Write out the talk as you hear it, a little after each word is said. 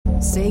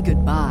Say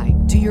goodbye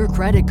to your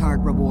credit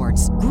card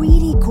rewards.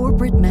 Greedy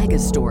corporate mega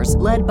stores,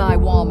 led by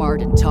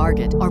Walmart and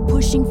Target, are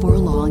pushing for a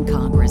law in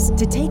Congress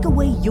to take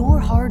away your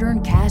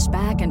hard-earned cash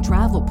back and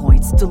travel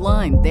points to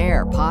line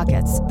their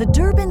pockets. The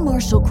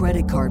Durbin-Marshall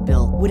credit card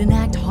bill would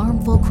enact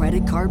harmful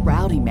credit card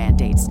routing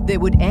mandates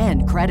that would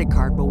end credit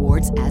card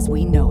rewards as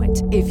we know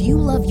it. If you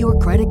love your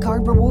credit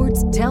card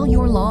rewards, tell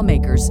your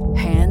lawmakers,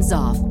 hands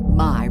off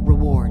my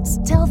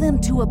rewards. Tell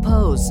them to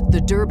oppose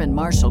the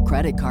Durbin-Marshall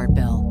credit card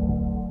bill.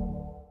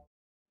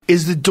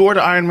 Is the door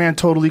to Iron Man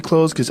totally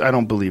closed? Because I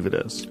don't believe it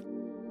is.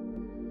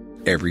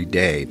 Every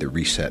day, the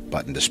reset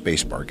button, the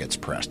space bar gets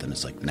pressed, and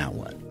it's like, now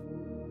what?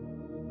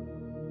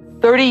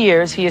 30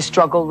 years he has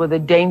struggled with a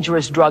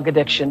dangerous drug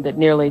addiction that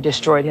nearly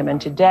destroyed him.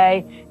 And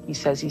today, he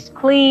says he's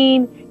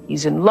clean,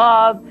 he's in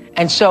love.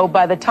 And so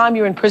by the time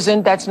you're in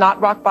prison, that's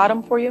not rock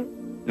bottom for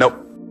you? Nope.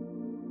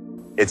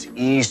 It's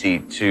easy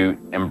to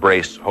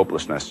embrace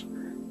hopelessness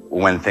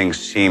when things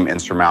seem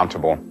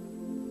insurmountable.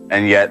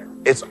 And yet,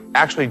 it's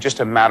actually just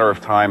a matter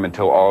of time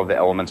until all of the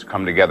elements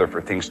come together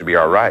for things to be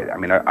all right. I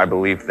mean, I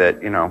believe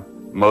that,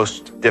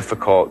 most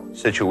difficult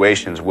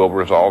situations will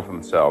resolve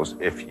themselves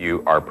if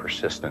you are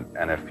persistent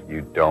and if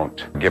you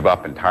don't give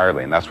up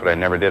entirely. And that's what I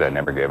never did. I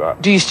never gave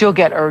up. Do you still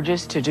get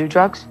urges to do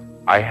drugs?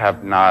 I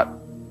have not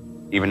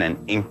even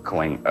an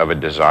inkling of a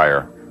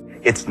desire.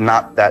 It's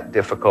not that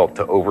difficult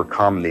to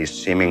overcome these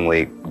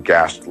seemingly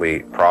ghastly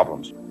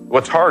problems.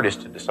 What's hard is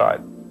to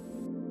decide.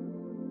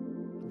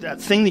 That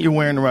thing that you're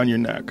wearing around your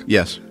neck.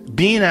 Yes.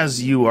 Being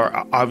as you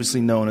are obviously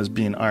known as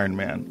being Iron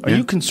Man, are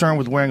you concerned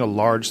with wearing a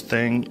large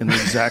thing in the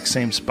exact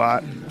same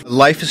spot?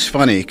 Life is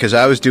funny because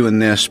I was doing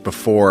this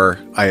before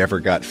I ever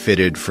got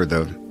fitted for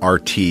the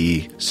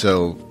RT,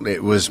 so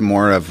it was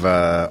more of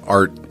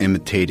art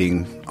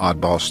imitating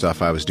oddball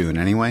stuff I was doing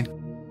anyway.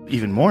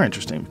 Even more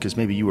interesting because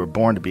maybe you were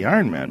born to be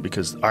Iron Man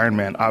because Iron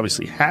Man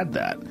obviously had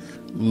that.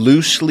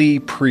 Loosely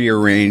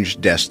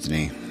prearranged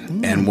destiny.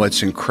 And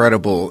what's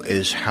incredible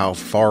is how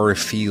far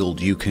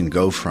afield you can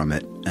go from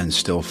it and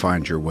still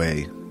find your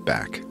way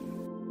back.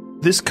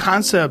 This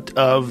concept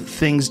of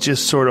things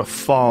just sort of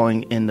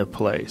falling into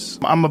place.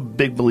 I'm a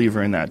big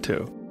believer in that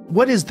too.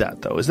 What is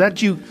that though? Is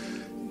that you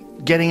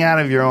getting out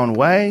of your own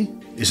way?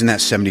 Isn't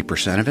that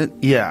 70% of it?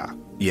 Yeah.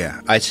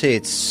 Yeah. I'd say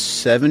it's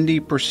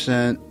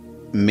 70%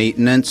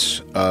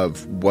 maintenance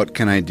of what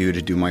can I do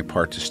to do my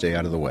part to stay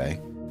out of the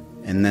way.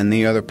 And then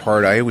the other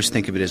part, I always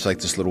think of it as like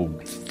this little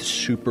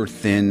super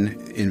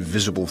thin,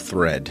 invisible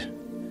thread.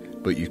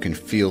 But you can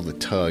feel the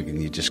tug,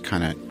 and you just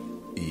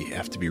you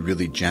have to be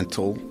really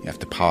gentle. You have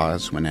to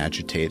pause when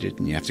agitated,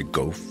 and you have to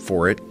go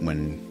for it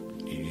when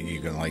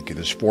you're like,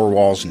 there's 4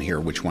 walls in here.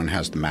 Which one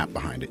has the map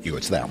behind it?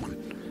 It's that one.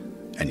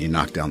 And you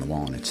knock down the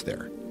wall, and it's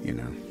there,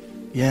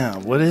 Yeah,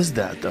 what is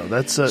that, though?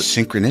 That's a...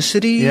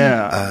 Synchronicity?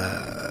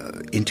 Yeah.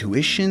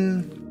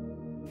 Intuition?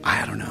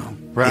 I don't know.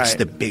 Right. It's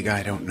the big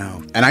I don't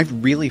know. And I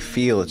really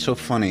feel, it's so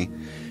funny,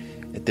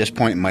 at this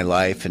point in my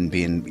life and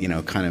being,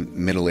 kind of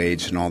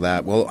middle-aged and all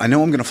that, well, I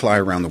know I'm going to fly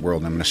around the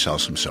world and I'm going to sell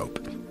some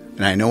soap.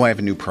 And I know I have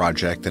a new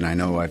project, and I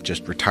know I've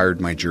just retired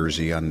my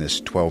jersey on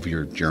this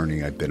 12-year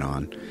journey I've been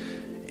on.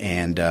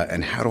 And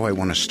how do I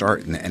want to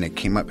start? And it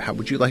came up, how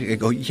would you like it? I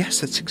go,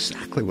 yes, that's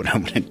exactly what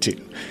I'm going to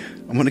do.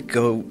 I'm going to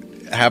go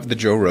have the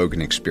Joe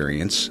Rogan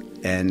experience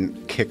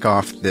and kick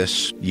off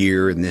this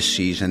year and this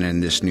season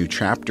and this new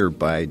chapter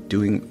by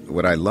doing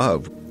what I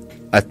love.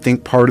 I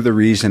think part of the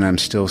reason I'm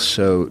still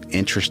so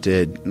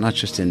interested, not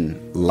just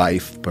in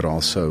life, but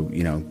also,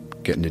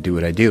 getting to do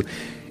what I do,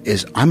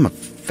 is I'm a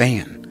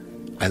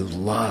fan. I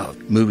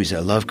love movies. I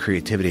love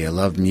creativity. I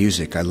love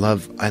music. I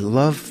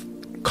love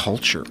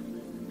culture.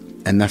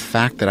 And the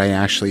fact that I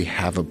actually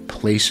have a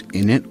place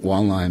in it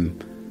while I'm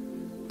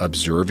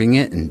observing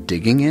it and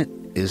digging it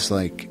is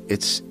like,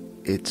 it's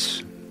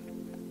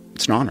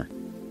an honor.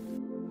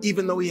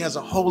 Even though he has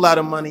a whole lot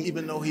of money,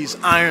 even though he's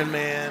Iron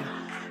Man,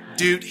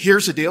 dude,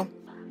 here's the deal.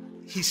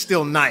 He's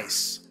still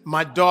nice.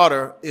 My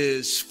daughter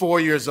is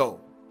 4 years old,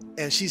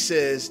 and she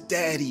says,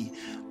 Daddy,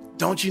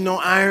 don't you know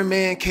Iron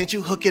Man? Can't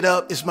you hook it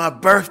up? It's my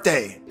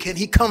birthday. Can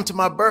he come to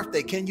my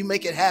birthday? Can you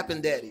make it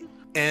happen, Daddy?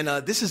 And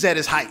this is at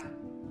his height.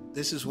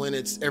 This is when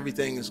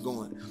everything is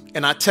going.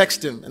 And I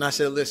text him, and I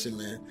said, listen,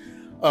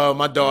 man,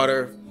 my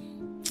daughter,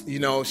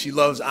 she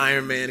loves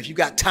Iron Man. If you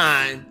got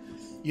time,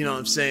 you know what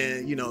I'm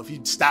saying? If you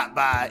stop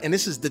by, and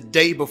this is the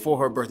day before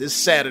her birthday. It's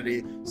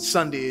Saturday.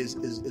 Sunday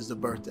is the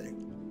birthday.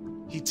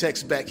 He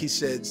texts back. He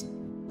says,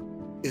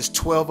 is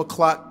 12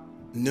 o'clock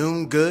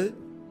noon good?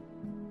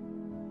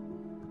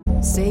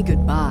 Say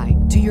goodbye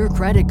to your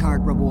credit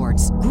card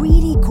rewards.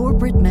 Greedy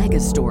corporate mega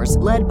stores,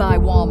 led by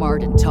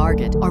Walmart and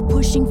Target, are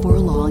pushing for a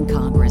law in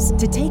Congress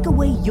to take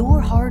away your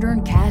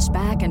hard-earned cash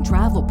back and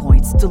travel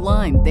points to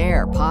line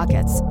their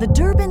pockets. The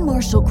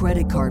Durbin-Marshall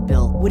credit card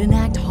bill would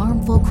enact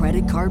harmful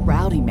credit card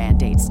routing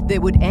mandates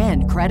that would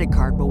end credit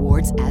card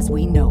rewards as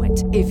we know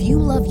it. If you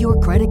love your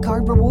credit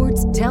card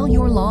rewards, tell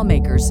your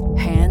lawmakers,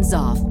 hands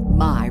off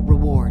my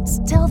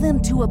rewards. Tell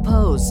them to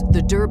oppose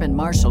the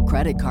Durbin-Marshall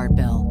credit card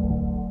bill.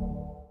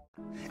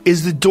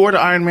 Is the door to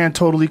Iron Man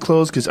totally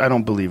closed? Because I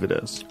don't believe it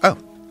is. Oh,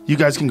 You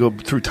guys can go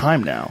through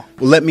time now.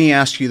 Well, let me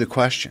ask you the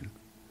question.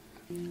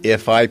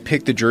 If I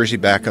pick the jersey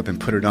back up and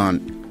put it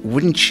on,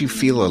 wouldn't you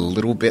feel a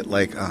little bit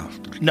like, oh,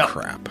 No.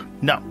 crap?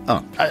 No.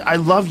 Oh. I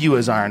love you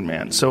as Iron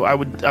Man. So I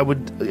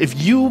would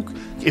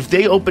if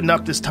they opened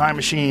up this time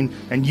machine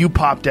and you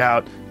popped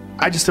out,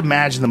 I just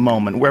imagine the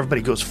moment where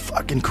everybody goes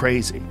fucking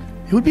crazy.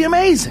 It would be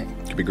amazing.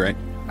 It'd be great.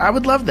 I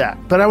would love that.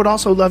 But I would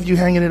also love you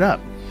hanging it up.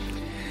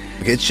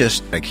 It's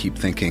just, I keep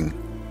thinking,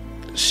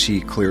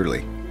 see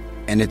clearly.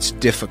 And it's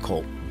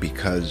difficult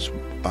because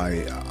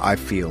I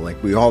feel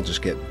like we all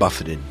just get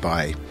buffeted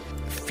by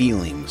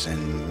feelings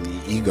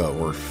and ego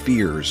or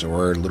fears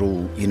or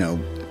little,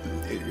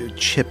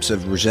 chips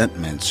of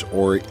resentments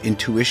or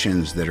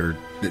intuitions that are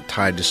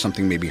tied to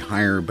something maybe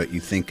higher but you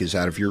think is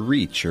out of your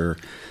reach or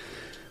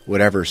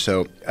whatever.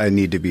 So I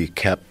need to be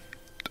kept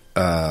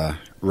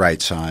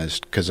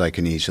right-sized because I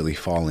can easily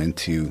fall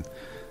into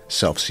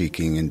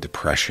self-seeking and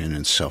depression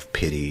and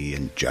self-pity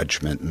and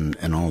judgment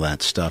and all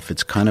that stuff.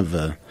 It's kind of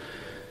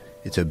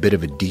it's a bit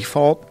of a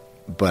default,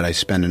 but I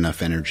spend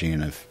enough energy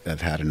and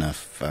I've had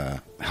enough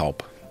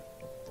help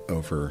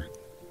over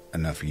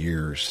enough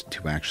years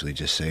to actually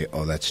just say,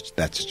 oh,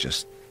 that's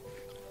just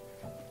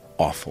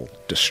awful,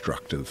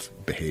 destructive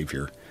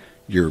behavior.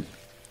 You're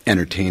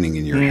entertaining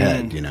in your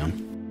head,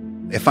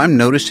 If I'm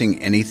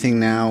noticing anything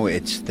now,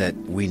 it's that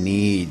we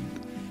need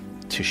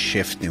to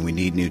shift and we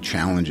need new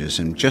challenges.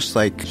 And just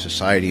like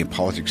society and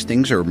politics,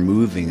 things are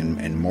moving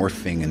and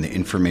morphing, and the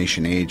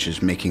information age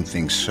is making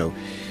things so...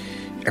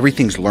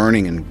 Everything's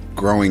learning and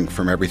growing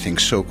from everything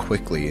so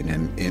quickly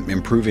and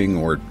improving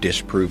or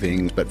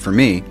disproving. But for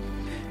me,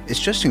 it's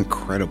just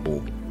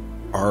incredible.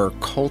 Our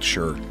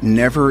culture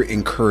never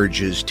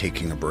encourages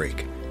taking a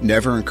break,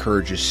 never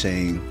encourages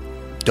saying,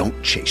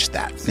 don't chase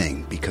that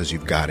thing because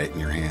you've got it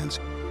in your hands.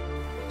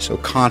 So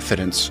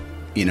confidence,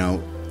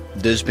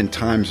 there's been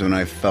times when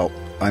I felt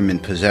I'm in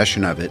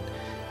possession of it,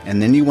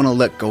 and then you want to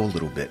let go a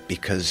little bit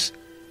because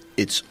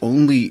it's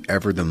only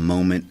ever the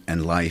moment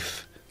and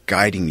life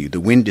guiding you. The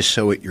wind is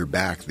so at your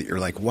back that you're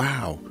like,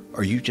 wow,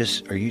 are you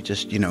just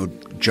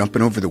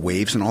jumping over the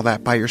waves and all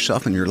that by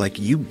yourself? And you're like,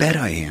 you bet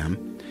I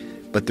am.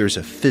 But there's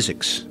a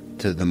physics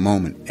to the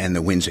moment, and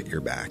the wind's at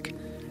your back.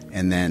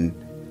 And then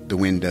the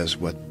wind does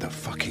what the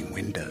fucking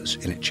wind does,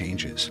 and it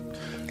changes.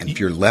 And if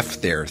you're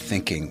left there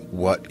thinking,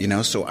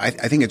 so I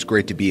think it's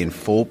great to be in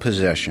full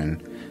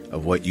possession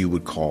of what you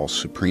would call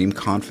supreme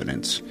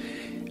confidence,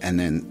 and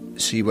then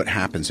see what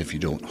happens if you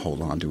don't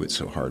hold on to it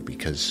so hard,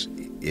 because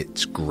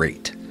it's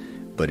great.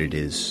 But it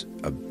is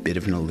a bit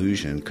of an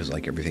illusion because,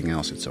 like everything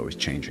else, it's always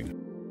changing.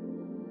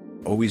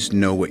 Always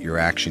know what your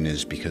action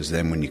is, because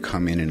then when you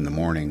come in the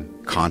morning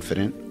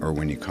confident, or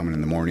when you come in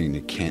the morning and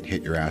you can't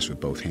hit your ass with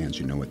both hands,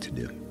 you know what to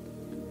do.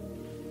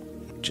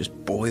 Just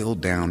boil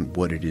down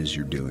what it is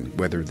you're doing,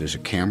 whether there's a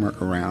camera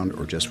around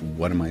or just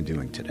what am I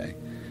doing today.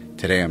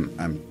 Today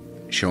I'm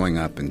showing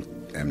up and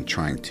I'm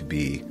trying to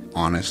be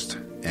honest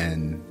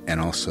and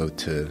also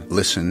to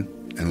listen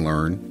and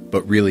learn.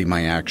 But really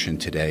my action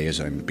today is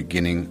I'm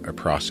beginning a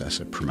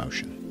process of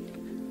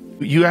promotion.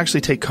 You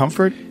actually take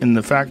comfort in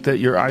the fact that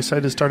your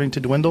eyesight is starting to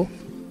dwindle?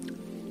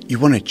 You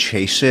want to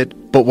chase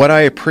it, but what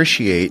I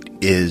appreciate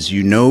is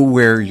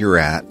where you're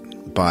at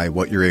by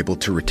what you're able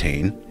to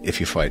retain if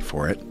you fight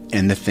for it,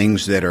 and the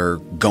things that are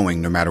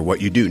going no matter what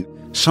you do.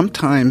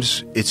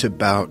 Sometimes it's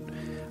about,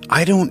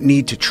 I don't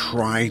need to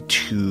try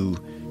to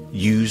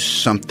use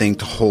something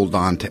to hold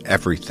on to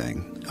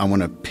everything. I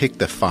want to pick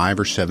the 5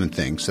 or 7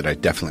 things that I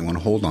definitely want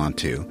to hold on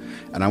to,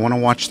 and I want to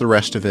watch the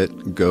rest of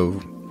it go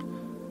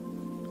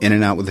in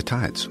and out with the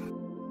tides.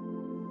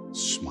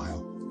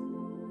 Smile.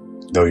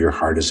 Though your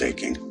heart is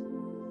aching,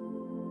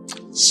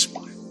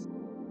 smile.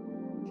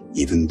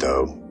 Even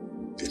though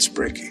it's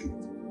breaking.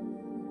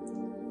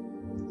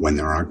 When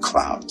there are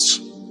clouds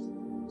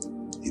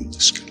in the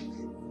sky,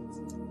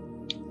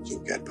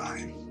 you'll get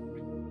by.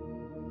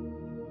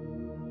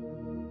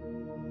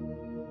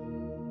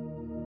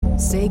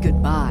 Say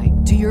goodbye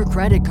to your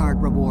credit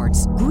card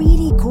rewards.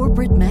 Greedy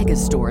corporate mega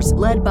stores,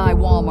 led by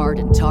Walmart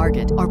and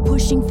Target, are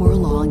pushing for a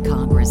law in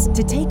Congress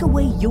to take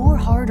away your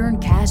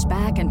hard-earned cash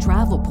back and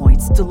travel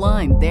points to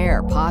line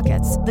their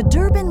pockets. The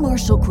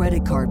Durbin-Marshall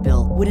credit card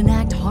bill would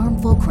enact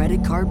harmful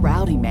credit card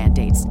routing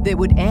mandates that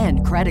would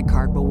end credit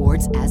card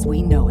rewards as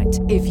we know it.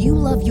 If you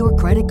love your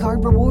credit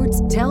card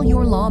rewards, tell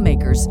your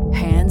lawmakers,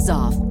 hands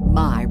off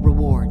my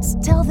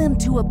rewards. Tell them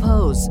to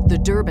oppose the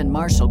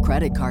Durbin-Marshall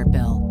credit card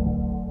bill.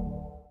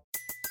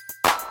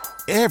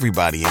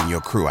 Everybody in your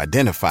crew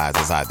identifies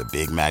as either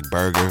Big Mac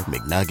Burger,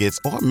 McNuggets,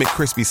 or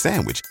McCrispy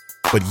Sandwich.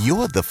 But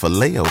you're the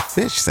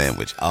Filet-O-Fish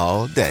Sandwich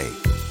all day.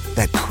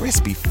 That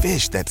crispy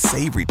fish, that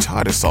savory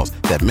tartar sauce,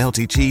 that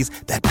melty cheese,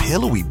 that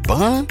pillowy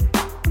bun.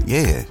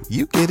 Yeah,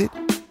 you get it.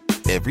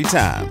 Every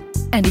time.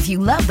 And if you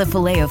love the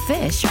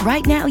Filet-O-Fish,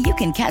 right now you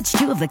can catch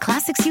 2 of the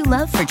classics you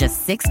love for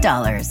just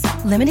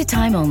 $6. Limited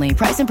time only.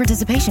 Price and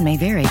participation may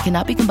vary.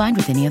 Cannot be combined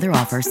with any other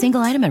offer.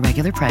 Single item at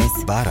regular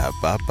price.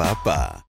 Ba-da-ba-ba-ba.